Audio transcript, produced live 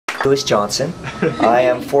Lewis Johnson. I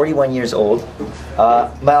am 41 years old.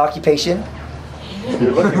 My occupation?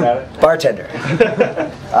 You're looking at it. Bartender.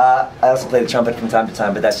 I also play the trumpet from time to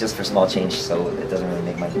time, but that's just for small change, so it doesn't really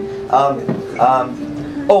make money.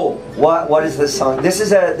 What is this song?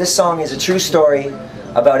 This song is a true story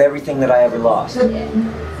about everything that I ever lost.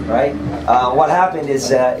 Right? What happened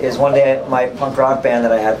is one day my punk rock band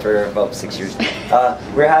that I had for about 6 years, we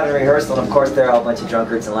were having a rehearsal, and of course they're all a bunch of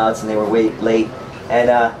drunkards and louds, and they were way late,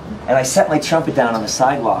 and I set my trumpet down on the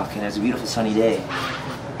sidewalk, and it was a beautiful sunny day,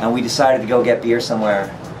 and we decided to go get beer somewhere,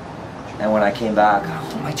 and when I came back,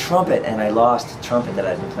 oh, my trumpet, and I lost the trumpet that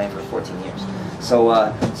I'd been playing for 14 years. So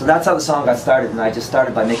that's how the song got started, and I just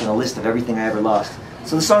started by making a list of everything I ever lost.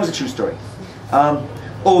 So the song's a true story.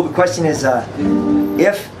 The question is,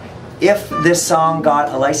 if this song got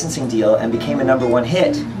a licensing deal and became a #1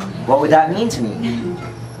 hit, what would that mean to me?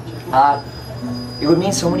 It would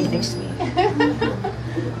mean so many things to me.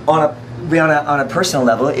 On a personal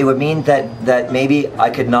level, it would mean that maybe I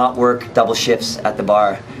could not work double shifts at the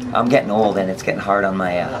bar. I'm getting old and it's getting hard on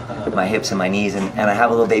my hips and my knees, and I have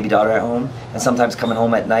a little baby daughter at home, and sometimes coming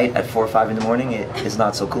home at night at 4 or 5 in the morning is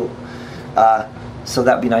not so cool. So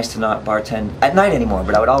that would be nice to not bartend at night anymore,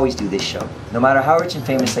 but I would always do this show. No matter how rich and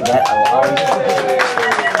famous I get, I will always do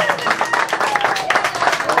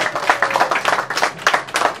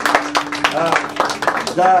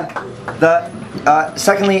this.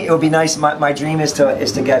 Secondly, it would be nice, my dream is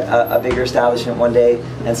to get a bigger establishment one day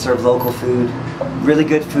and serve local food, really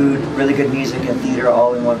good music and theater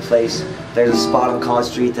all in one place. There's a spot on College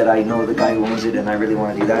Street that I know the guy who owns it, and I really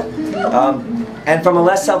want to do that. And from a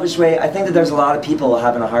less selfish way, I think that there's a lot of people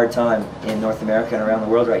having a hard time in North America and around the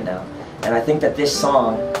world right now. And I think that this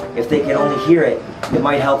song, if they can only hear it, it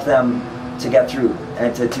might help them to get through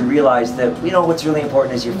and to realize that, you know, what's really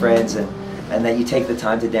important is your friends, and that you take the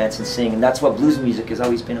time to dance and sing. And that's what blues music has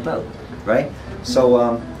always been about, right?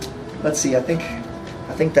 So let's see, I think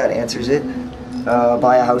that answers it.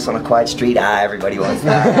 Buy a house on a quiet street. Everybody wants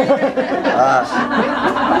that.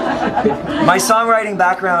 My songwriting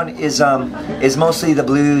background is mostly the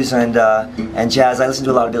blues and jazz. I listen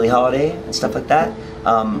to a lot of Billie Holiday and stuff like that.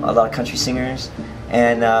 A lot of country singers.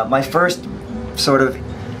 And my first sort of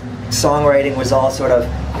songwriting was all sort of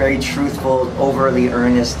very truthful, overly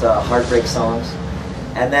earnest heartbreak songs.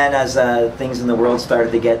 And then as things in the world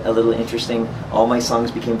started to get a little interesting, all my songs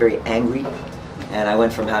became very angry. And I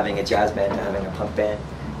went from having a jazz band to having a punk band,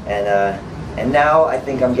 and now I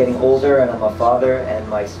think I'm getting older and I'm a father, and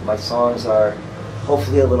my songs are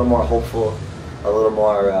hopefully a little more hopeful, a little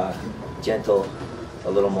more gentle, a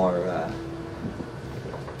little more.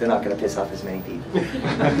 They're not going to piss off as many people,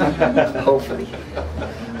 hopefully.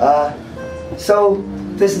 So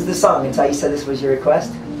this is the song. It's how you said this was your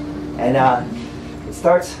request, and it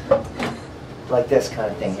starts like this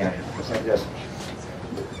kind of thing here. It's like this.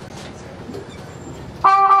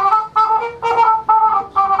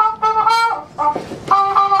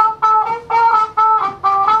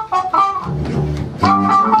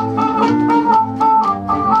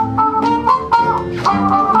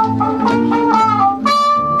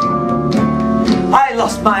 I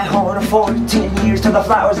lost my horn of 14 years to the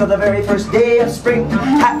flowers of the very first day of spring.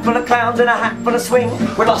 Hat full of clowns and a hat full of swing.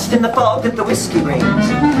 We're lost in the fog that the whiskey brings.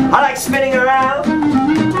 I like spinning around,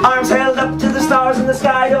 arms held up to the stars in the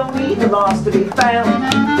sky. Don't need the lost to be found.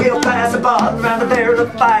 We'll pass a bottle around a barrel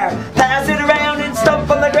of fire, pass it around and stomp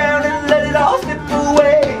on the ground and let it all slip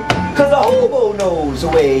away. Cause the hobo knows the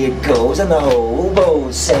way it goes, and the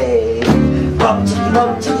hobos say, bum tiki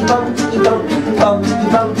bum tiki bum tiki bum, bum tiki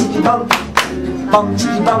bum tiki bum, bum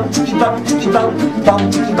tiki bum tiki bum tiki bum,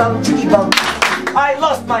 bum tiki bum tiki bum. I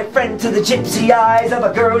lost my friend to the gypsy eyes of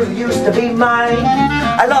a girl who used to be mine.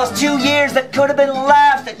 I lost 2 years that could have been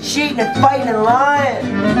laughed at, cheating and fighting and lying.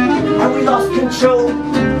 And we lost control,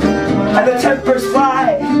 and the tempers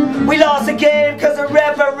fly. We lost a game cause the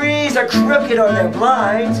referees are crooked or they're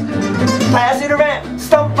blind. Pass it around,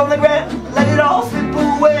 stomp on the ground, let it all slip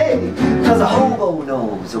away. Cause a hobo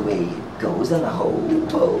knows the way it goes, and the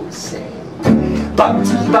hobos sing. Bum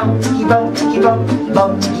tiki bum tiki bum tiki bum,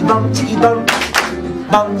 bum tiki bum tiki bum,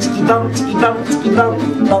 bum tiki bum tiki bum tiki bum,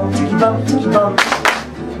 bum tiki bum tiki bum,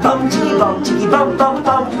 bum tiki bum tiki bum bum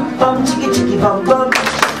bum, bum tiki tiki bum bum,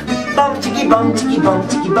 bum tiki bum tiki bum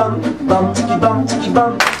tiki bum, bum tiki bum tiki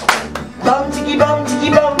bum, bum tiki bum tiki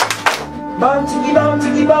bum, bum tiki bum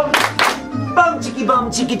tiki bum, bum tiki bum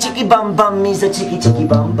tiki tiki bum bum means a tiki tiki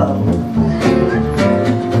bum bum.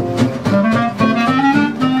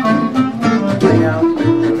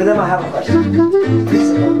 For them, I have a question.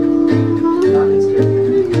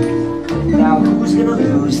 Now, who's gonna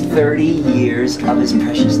lose 30 years of his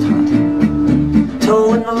precious time?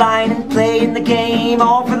 Toeing the line and playing the game,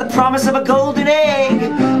 all for the promise of a golden egg.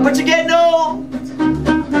 But you're getting old,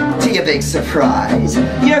 to your big surprise.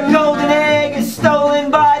 Your golden egg is stolen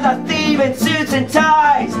by the thief in suits and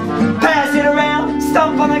ties. Pass it around,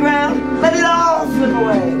 stomp on the ground, let it all slip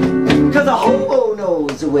away. Cause a hobo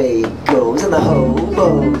knows the way it goes, and the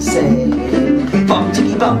hobos say, bum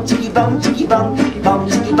chickie bum chickie bum chickie bum, bum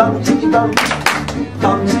chickie bum chickie bum,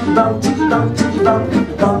 bum chickie bum chickie bum chickie bum,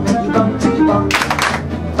 bum chickie bum chickie bum,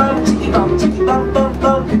 bum chickie bum chickie bum bum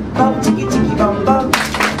bum, bum chickie chickie bum bum,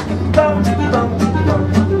 bum chickie bum chickie bum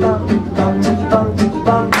chickie bum, bum chickie bum chickie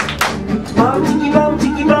bum, bum chickie bum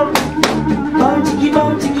chickie bum, bum chickie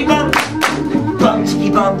bum chickie bum, bum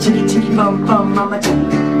chickie bum chickie chickie bum bum, mama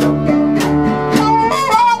chickie bum bum.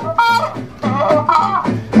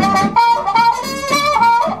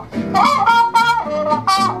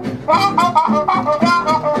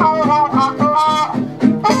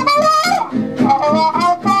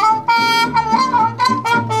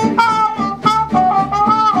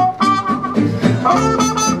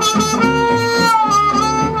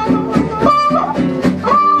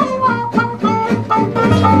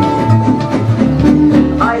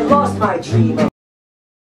 I lost my dream of